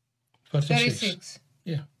 36.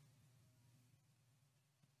 Yeah.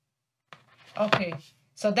 Okay,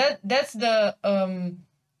 so that's the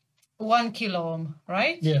 1 kilo ohm,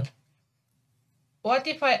 right? Yeah. What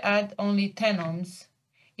if I add only 10 ohms?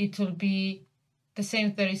 It will be the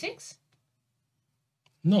same 36?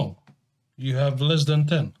 No, you have less than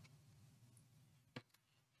 10.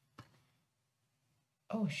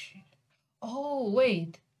 Oh shit. Oh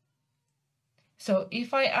wait. So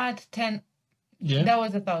if I add 10, yeah, that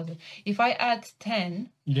was 1,000. If I add 10,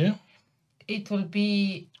 yeah, it will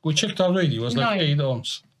be. We checked already. It was like 9. 8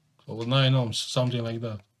 ohms or 9 ohms, something like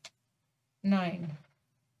that. 9.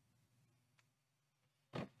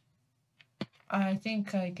 I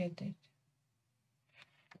think I get it.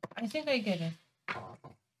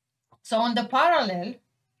 So on the parallel,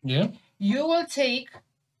 yeah, you will take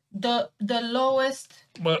the lowest.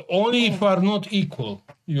 But only if are not equal.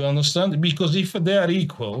 You understand? Because if they are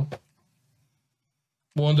equal,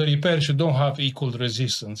 on the repairs you don't have equal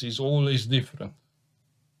resistance. It's always different.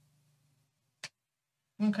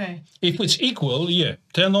 Okay. If it's equal, yeah,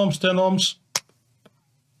 10 ohms,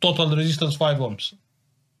 total resistance 5 ohms.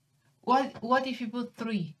 What if you put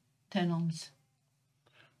 3 10 ohms?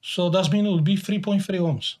 So that means it will be 3.3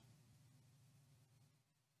 ohms.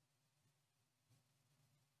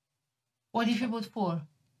 What if you put 4?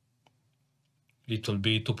 It will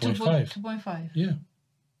be 2.5. 2.5. Yeah.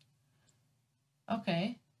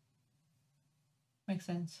 Okay. Makes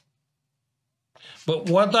sense. But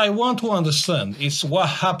what I want to understand is what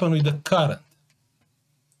happened with the current.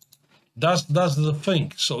 That's the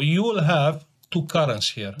thing. So you will have 2 currents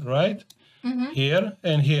here, right? Mm-hmm. Here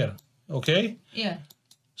and here, okay? Yeah.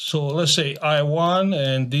 So let's say I1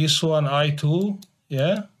 and this one I2,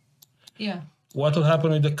 yeah? Yeah. What will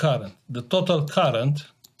happen with the current? The total current,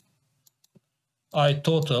 I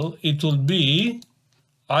total, it will be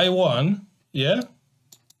I1, yeah?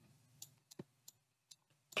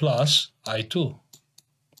 Plus I2.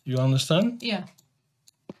 You understand? Yeah.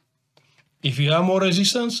 If you have more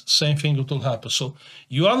resistance, same thing will happen. So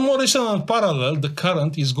you have more resistance on parallel, the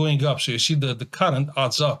current is going up. So you see that the current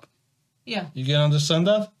adds up. Yeah. You can understand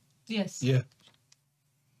that? Yes. Yeah.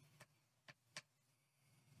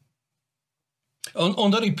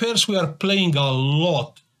 On the repairs, we are playing a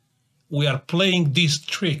lot. We are playing this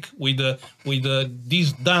trick with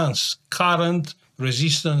this dance, current,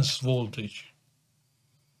 resistance, voltage.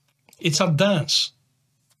 It's a dance.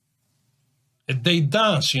 They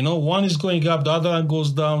dance, you know, one is going up, the other one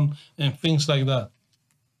goes down, and things like that.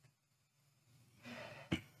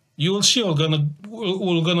 You will see we're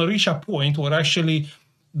gonna reach a point where actually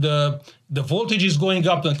the voltage is going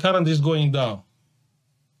up, the current is going down.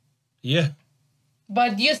 Yeah.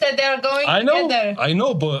 But you said they are going together. I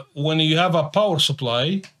know, but when you have a power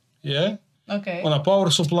supply, yeah. Okay. On a power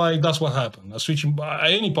supply, that's what happens. A switching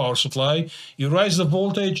any power supply, you raise the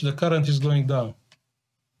voltage, the current is going down.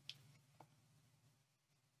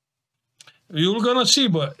 You're gonna see,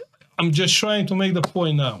 but I'm just trying to make the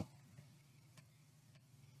point now.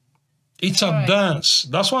 It's a dance.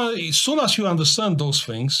 That's why as soon as you understand those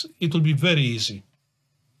things, it will be very easy.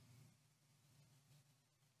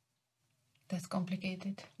 That's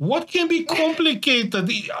complicated. What can be complicated?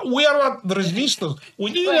 We are at resistors.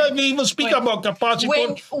 We didn't even speak about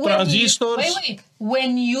capacitor, transistors. Wait.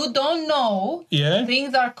 When you don't know,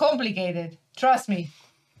 things are complicated. Trust me.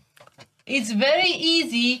 It's very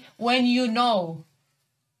easy when you know.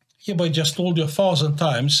 Yeah, but I just told you 1,000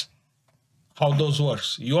 times how those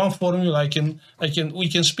works. You want formula? We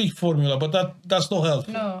can speak formula, but that's no help.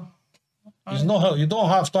 No. It's no help. You don't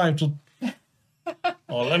have time to.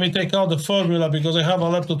 Oh, let me take out the formula because I have a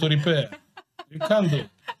laptop to repair. You can't do.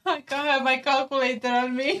 I can't have my calculator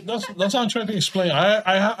on me. That's what I'm trying to explain.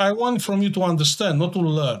 I want from you to understand, not to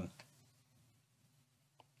learn.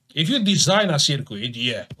 If you design a circuit,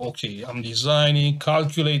 yeah, okay, I'm designing,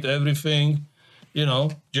 calculate everything, you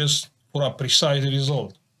know, just for a precise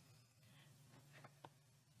result.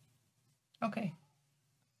 Okay.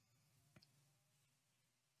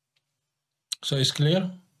 So it's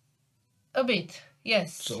clear? A bit,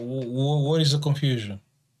 yes. So what is the confusion?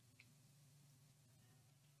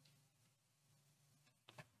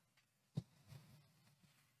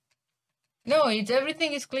 No,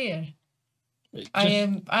 everything is clear. I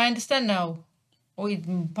understand now.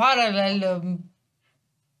 With parallel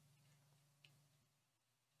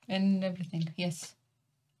and everything, yes.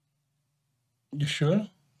 You sure?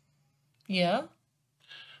 Yeah.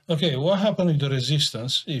 Okay, what happened with the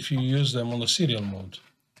resistance if you use them on the serial mode?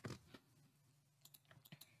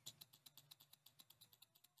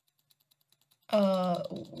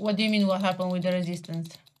 What do you mean what happened with the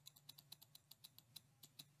resistance?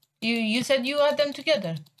 You said you add them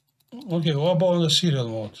together. Okay, what about the serial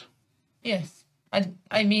mode? Yes.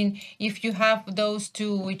 I mean, if you have those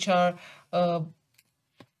two which are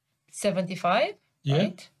 75, Yeah.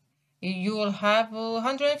 right? You will have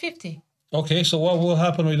 150. Okay, so what will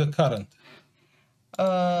happen with the current?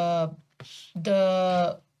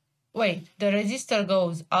 The resistor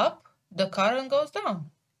goes up, the current goes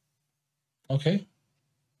down. Okay.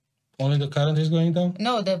 Only the current is going down?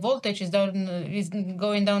 No, the voltage is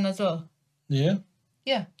going down as well. Yeah?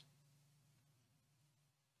 Yeah.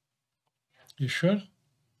 You sure?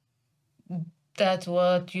 That's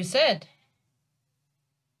what you said.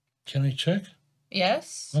 Can we check?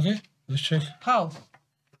 Yes. Okay, let's check. How?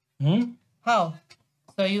 How?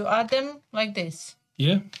 So you add them like this.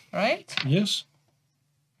 Yeah. Right? Yes.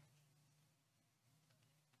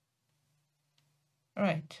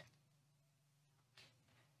 Right.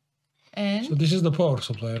 And so this is the power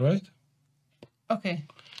supply, right? Okay.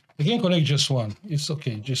 You can connect just one. It's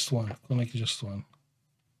okay, just one. Connect just one.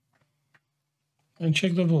 And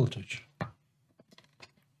check the voltage.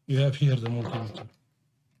 You have here the multimeter.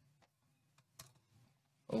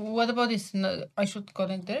 What about this? No, I should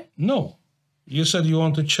connect there? No. You said you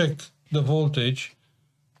want to check the voltage,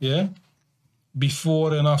 yeah,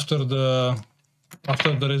 before and after the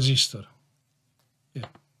resistor. Yeah.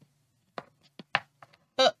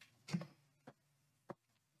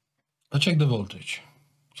 I check the voltage.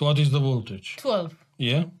 So what is the voltage? 12.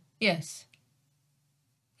 Yeah. Yes.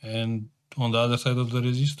 And on the other side of the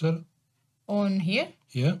resistor? On here?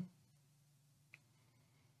 Yeah.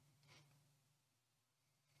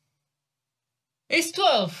 It's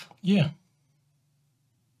 12. Yeah.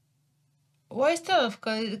 Why is 12?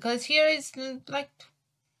 Because here it's like...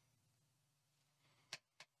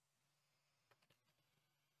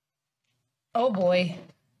 Oh boy.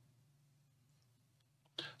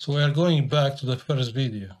 So we are going back to the first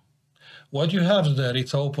video. What you have there,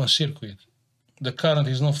 it's an open circuit. The current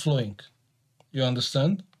is not flowing. You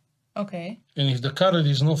understand? Okay. And if the current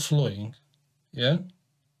is not flowing, yeah,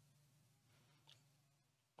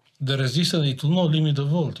 the resistance, it will not limit the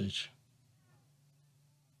voltage.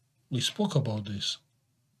 We spoke about this.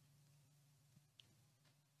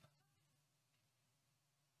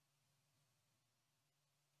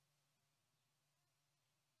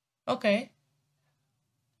 Okay.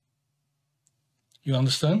 You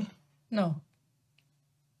understand? No.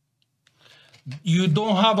 You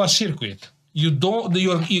don't have a circuit. You don't.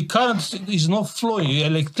 Your current is not flowing.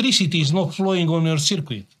 Electricity is not flowing on your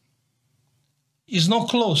circuit. It's not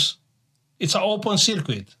close. It's an open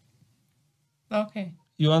circuit. Okay.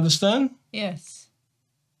 You understand? Yes.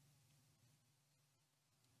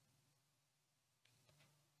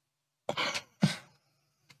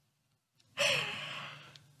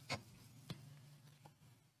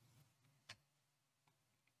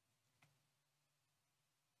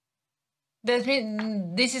 That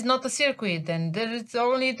means this is not a circuit then. There is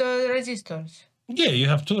only the resistors. Yeah, you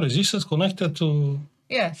have two resistors connected to...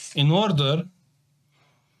 Yes. In order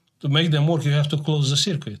to make them work, you have to close the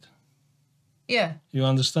circuit. Yeah. You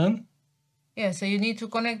understand? Yeah, so you need to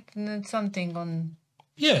connect something on...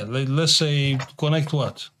 Yeah, let's say connect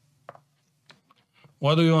what?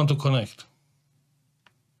 What do you want to connect?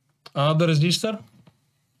 Another resistor?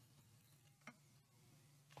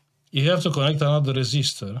 You have to connect another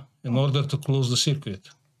resistor in order to close the circuit.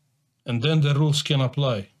 And then the rules can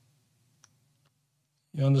apply.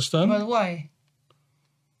 You understand? But why?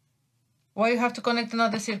 Why you have to connect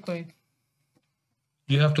another circuit?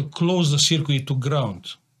 You have to close the circuit to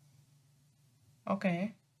ground.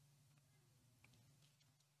 Okay.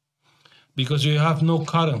 Because you have no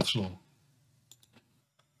current flow.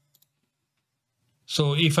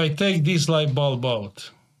 So if I take this light bulb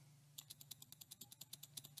out,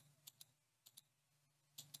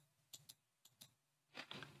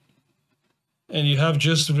 and you have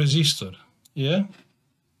just a resistor, yeah?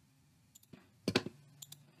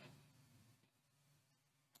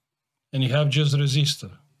 And you have just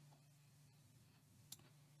resistor.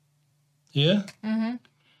 Yeah? Mm-hmm.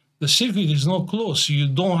 The circuit is not closed. You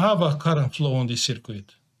don't have a current flow on this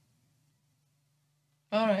circuit.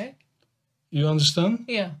 All right. You understand?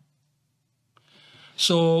 Yeah.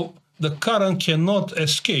 So the current cannot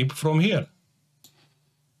escape from here.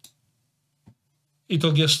 It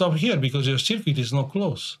will get stopped here because your circuit is not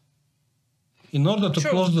closed. In order to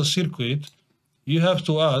close the circuit, you have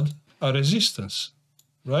to add a resistance,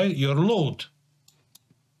 right? Your load.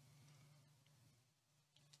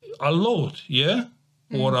 A load, yeah?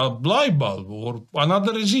 Or a light bulb or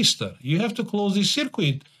another resistor. You have to close the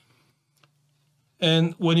circuit.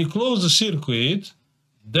 And when you close the circuit,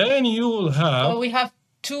 then you will have... Well, we have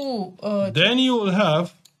two... then you will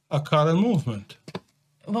have a current movement.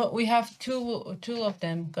 Well, we have two of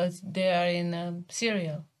them because they are in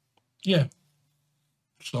serial. Yeah.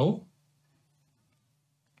 So?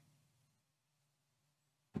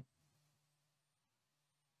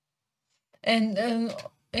 And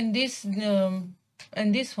this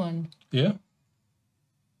one. Yeah.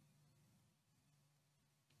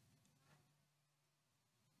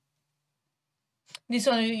 This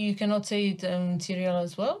one you cannot say it serial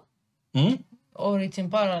as well? Or it's in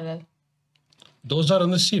parallel? Those are in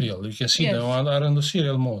the serial. You can see them are in the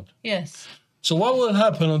serial mode. Yes. So what will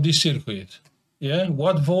happen on this circuit? Yeah,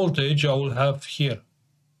 what voltage I will have here?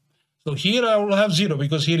 So here I will have 0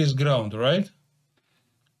 because here is ground, right?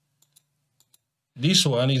 This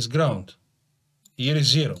one is ground. Here is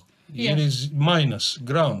 0. Here is minus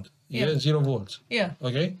ground. Here 0 volts. Yeah.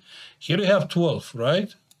 Okay. Here we have 12,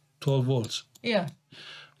 right? 12 volts. Yeah.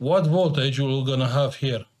 What voltage we're gonna have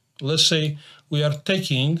here? Let's say we are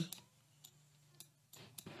taking...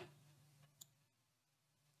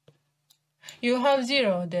 You have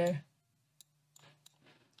 0 there.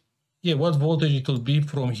 Yeah, what voltage it will be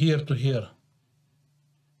from here to here?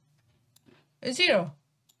 0.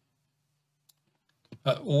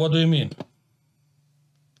 What do you mean?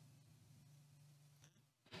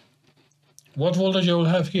 What voltage I will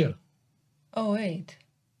have here? Oh, wait.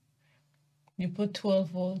 You put 12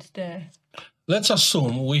 volts there. Let's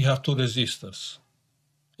assume we have two resistors.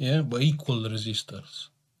 Yeah, but equal resistors.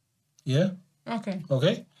 Yeah? Okay.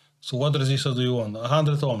 Okay? So what resistor do you want?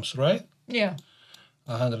 100 ohms, right? Yeah.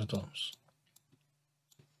 100 ohms.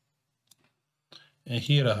 And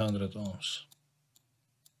here 100 ohms.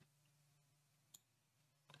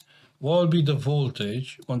 What will be the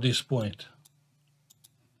voltage on this point?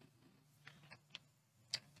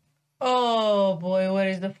 Oh boy, where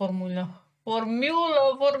is the formula?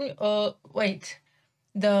 Wait.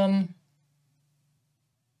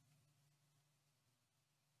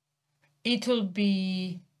 It will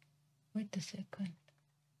be... Wait a second.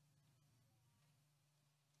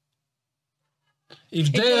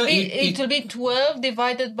 It will be 12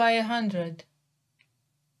 divided by 100.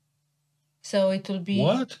 So it will be...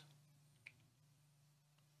 What?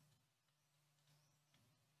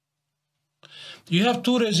 You have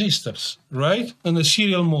two resistors, right? In the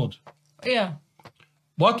serial mode. Yeah.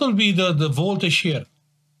 What will be the voltage here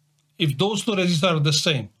if those two resistors are the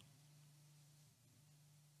same?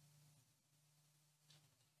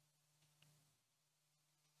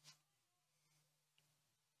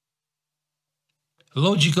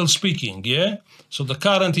 Logical speaking, yeah? So the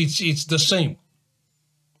current, it's the same.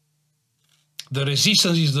 The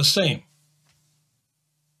resistance is the same.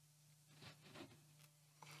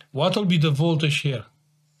 What will be the voltage here?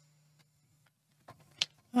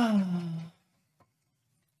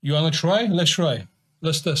 You want to try? Let's try.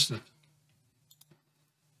 Let's test it.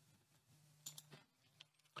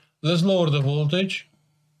 Let's lower the voltage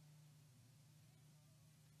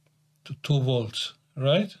to 2 volts,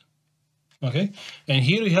 right? Okay, and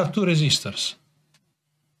here we have two resistors,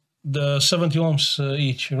 the 70 ohms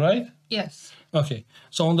each, right? Yes. Okay,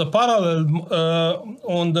 so on the parallel,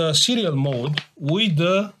 on the serial mode with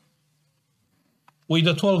the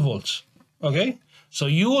 12 volts, okay? So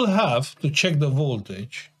you will have to check the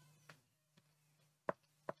voltage.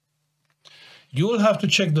 You will have to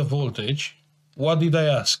check the voltage. What did I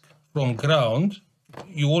ask? From ground.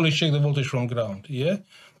 You always check the voltage from ground, yeah?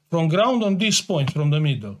 From ground on this point, from the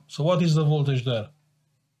middle. So what is the voltage there?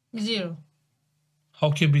 0.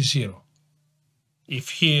 How can it be 0? If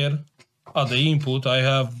here, at the input, I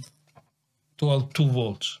have 2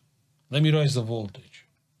 volts. Let me raise the voltage.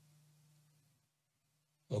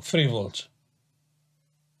 Look, 3 volts.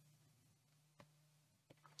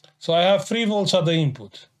 So I have 3 volts at the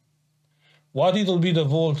input. What it will be the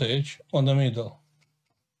voltage on the middle?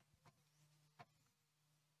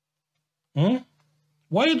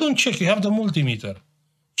 Why you don't check? You have the multimeter.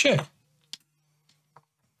 Check.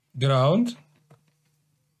 Ground.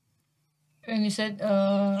 And you said...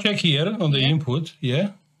 Check here on the input,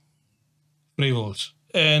 yeah? 3 volts.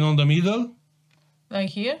 And on the middle? Like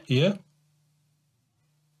here? Yeah.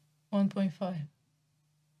 1.5.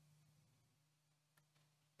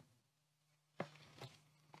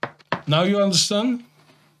 Now you understand?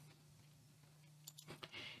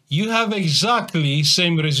 You have exactly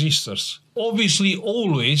same resistors. Obviously,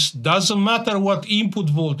 always, doesn't matter what input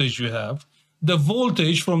voltage you have, the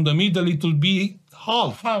voltage from the middle, it will be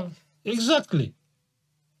half. Half. Exactly.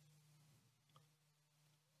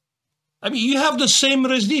 I mean, you have the same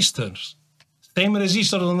resistors. Same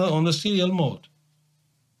resistor on the serial mode.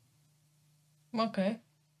 Okay.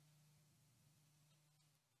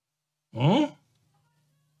 Hmm?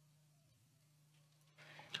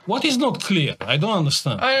 What is not clear? I don't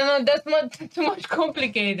understand. I don't know, that's not too much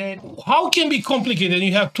complicated. How can be complicated?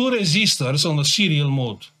 You have two resistors on the serial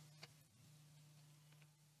mode.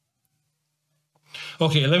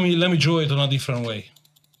 Okay, let me draw it in a different way.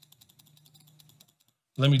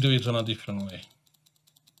 Let me do it in a different way.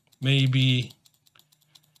 Maybe,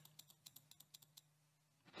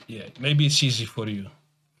 yeah, maybe it's easy for you.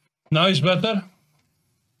 Now it's better?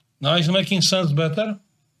 Now it's making sense better?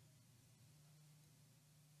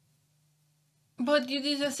 But you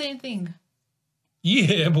did the same thing.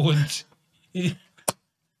 Yeah, but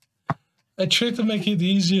I try to make it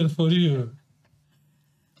easier for you.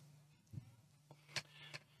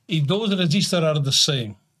 If those resistors are the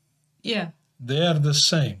same, Yeah. they are the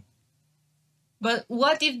same. But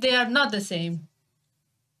what if they are not the same?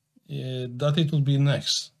 That it will be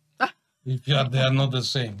next. If they are not the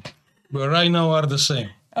same. But right now are the same.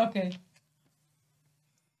 Okay.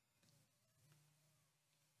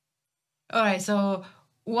 All right, so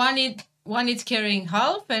one is carrying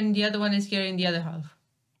half and the other one is carrying the other half.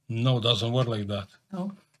 No, it doesn't work like that.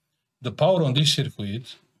 No. The power on this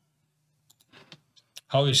circuit,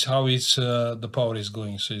 how is the power is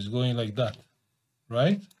going? So it's going like that,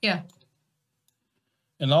 right? Yeah.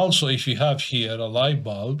 And also, if you have here a light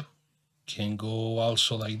bulb, can go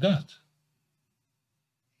also like that.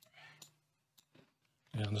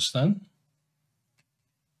 You understand?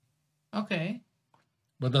 Okay.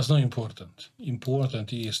 But that's not important.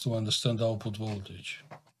 Important is to understand the output voltage.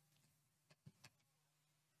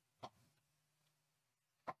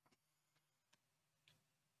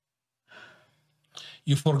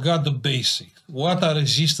 You forgot the basic. What a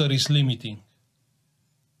resistor is limiting?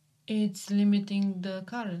 It's limiting the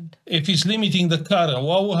current. If it's limiting the current,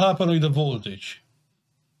 what will happen with the voltage?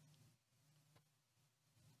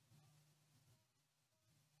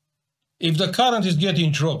 If the current is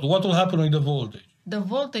getting dropped, what will happen with the voltage? The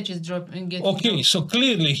voltage is dropping. Okay, so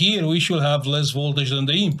clearly here we should have less voltage than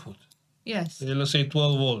the input. Yes. Let's say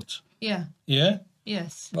 12 volts. Yeah. Yeah?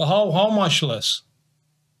 Yes. But how much less?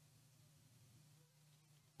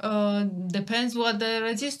 Depends what the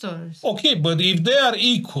resistors. Okay, but if they are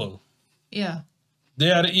equal, Yeah.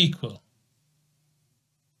 they are equal.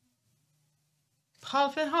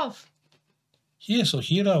 Half and half. Yeah, so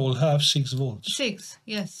here I will have 6 volts. 6,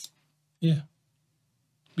 yes. Yeah.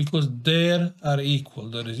 Because they are equal,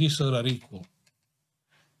 the resistors are equal.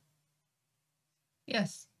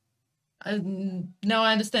 Yes. Now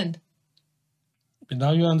I understand.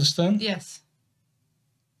 Now you understand? Yes.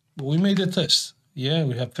 We made a test. Yeah,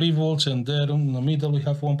 we have 3 volts and there in the middle we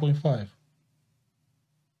have 1.5.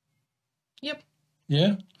 Yep.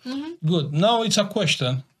 Yeah? Mm-hmm. Good. Now it's a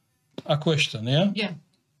question. A question, yeah? Yeah.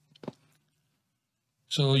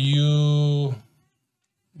 So you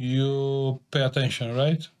pay attention,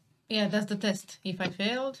 right? Yeah, that's the test. If I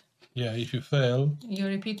failed, Yeah, if you fail. you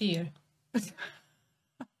repeat here.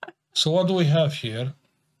 So what do we have here?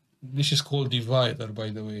 This is called divider, by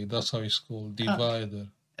the way. That's how it's called, divider.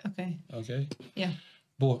 Okay. Okay? Yeah.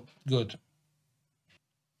 Good.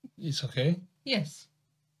 It's okay? Yes.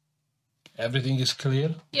 Everything is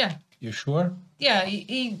clear? Yeah. You sure? Yeah,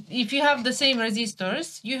 if you have the same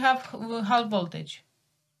resistors, you have half voltage.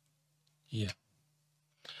 Yeah.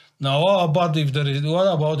 Now, what about if the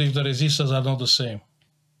resistors are not the same?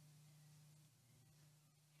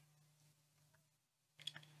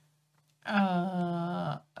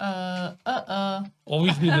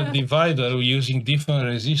 Obviously, the divider using different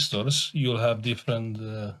resistors, you'll have different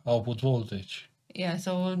output voltage. Yeah,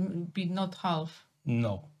 so it will be not half.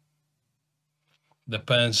 No.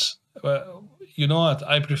 Depends. Well, you know what?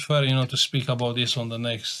 I prefer, to speak about this on the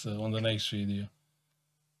next video.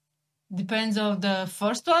 Depends on the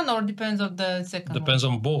first one or depends on the second Depends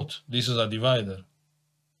on both. This is a divider.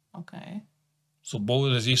 Okay. So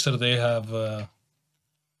both resistors,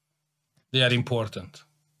 they are important.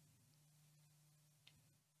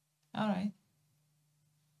 All right.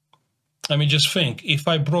 I mean, just think, if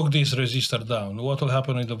I broke this resistor down, what will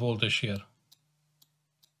happen with the voltage here?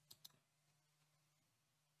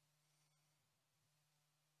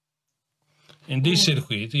 in this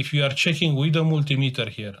circuit, if you are checking with a multimeter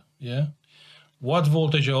here, yeah, what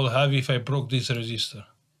voltage I will have if I broke this resistor?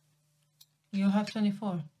 You'll have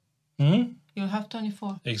 24. You'll have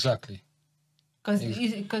 24. Exactly. Because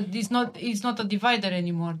it's not a divider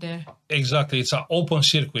anymore there. Exactly. It's an open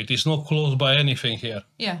circuit. It's not closed by anything here.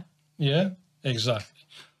 Yeah. Yeah, exactly.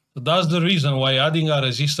 So that's the reason why adding a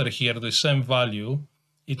resistor here, the same value,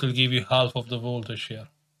 it will give you half of the voltage here.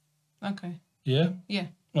 Okay. Yeah? Yeah.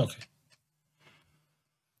 Okay.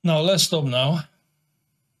 Now let's stop now.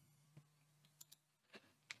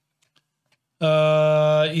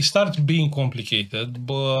 It starts being complicated,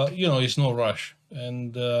 but you know, it's no rush.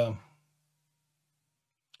 And I'm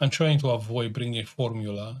trying to avoid bringing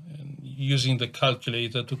formula and using the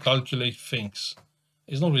calculator to calculate things.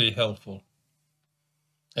 It's not really helpful.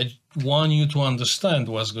 I want you to understand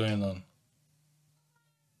what's going on.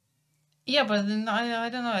 Yeah, but then I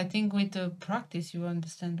don't know. I think with the practice, you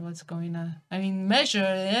understand what's going on. I mean, measure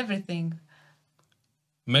everything.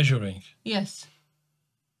 Measuring? Yes.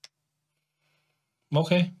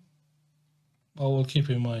 Okay. I will keep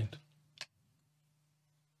in mind.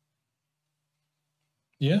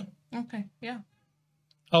 Yeah? Okay, yeah.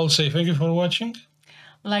 I will say thank you for watching.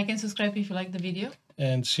 Like and subscribe if you like the video.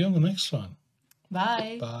 And see you on the next one.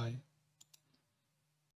 Bye. Bye.